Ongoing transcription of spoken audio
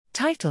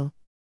Title: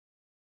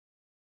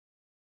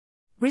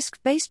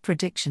 Risk-based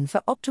prediction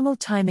for optimal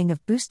timing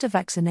of booster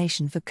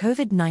vaccination for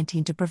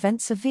COVID-19 to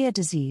prevent severe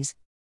disease.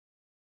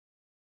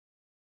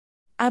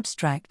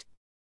 Abstract: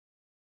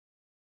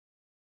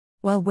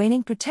 While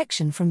waning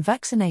protection from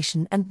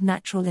vaccination and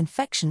natural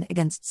infection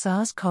against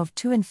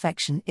SARS-CoV-2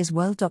 infection is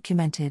well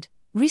documented,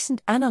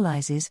 recent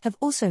analyses have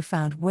also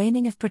found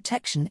waning of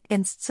protection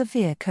against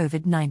severe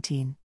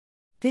COVID-19.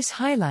 This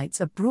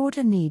highlights a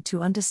broader need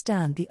to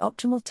understand the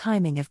optimal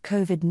timing of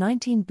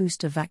COVID-19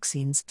 booster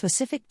vaccines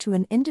specific to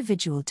an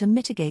individual to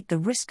mitigate the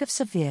risk of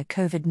severe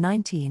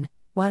COVID-19,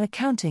 while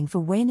accounting for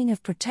waning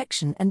of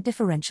protection and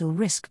differential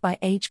risk by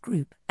age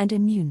group and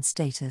immune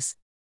status.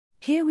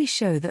 Here we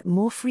show that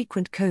more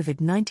frequent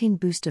COVID-19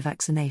 booster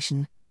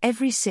vaccination,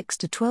 every 6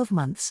 to 12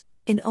 months,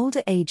 in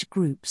older age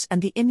groups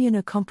and the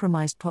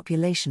immunocompromised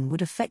population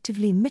would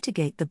effectively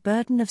mitigate the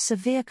burden of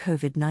severe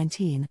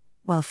COVID-19,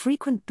 while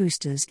frequent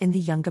boosters in the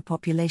younger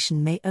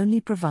population may only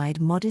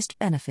provide modest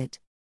benefit.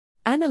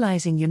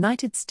 Analyzing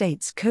United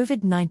States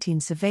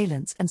COVID-19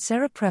 surveillance and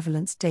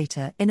seroprevalence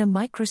data in a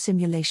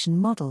microsimulation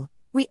model,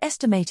 we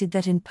estimated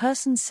that in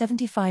persons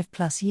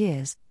 75+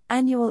 years,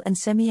 annual and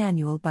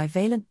semi-annual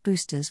bivalent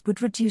boosters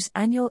would reduce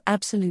annual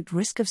absolute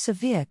risk of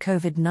severe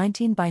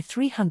COVID-19 by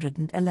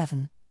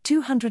 311,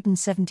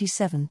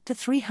 277 to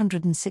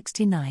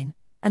 369,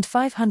 and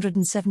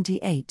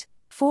 578,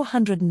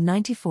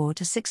 494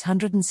 to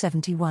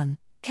 671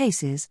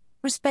 cases,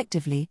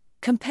 respectively,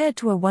 compared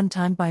to a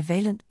one-time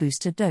bivalent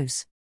booster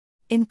dose.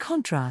 In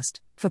contrast,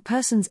 for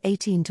persons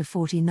 18 to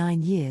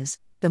 49 years,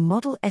 the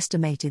model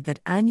estimated that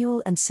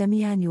annual and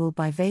semi-annual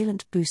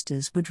bivalent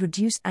boosters would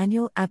reduce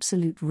annual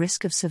absolute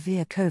risk of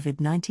severe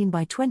COVID-19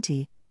 by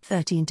 20,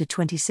 13 to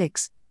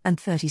 26, and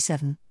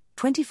 37,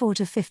 24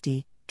 to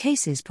 50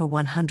 cases per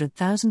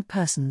 100,000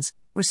 persons,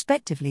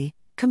 respectively,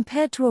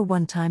 compared to a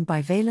one-time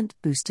bivalent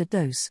booster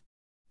dose.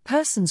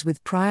 Persons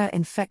with prior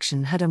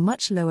infection had a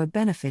much lower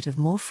benefit of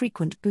more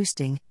frequent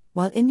boosting,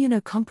 while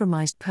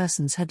immunocompromised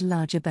persons had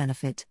larger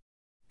benefit.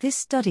 This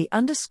study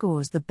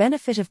underscores the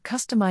benefit of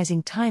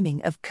customizing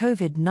timing of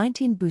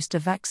COVID-19 booster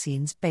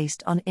vaccines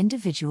based on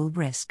individual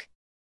risk.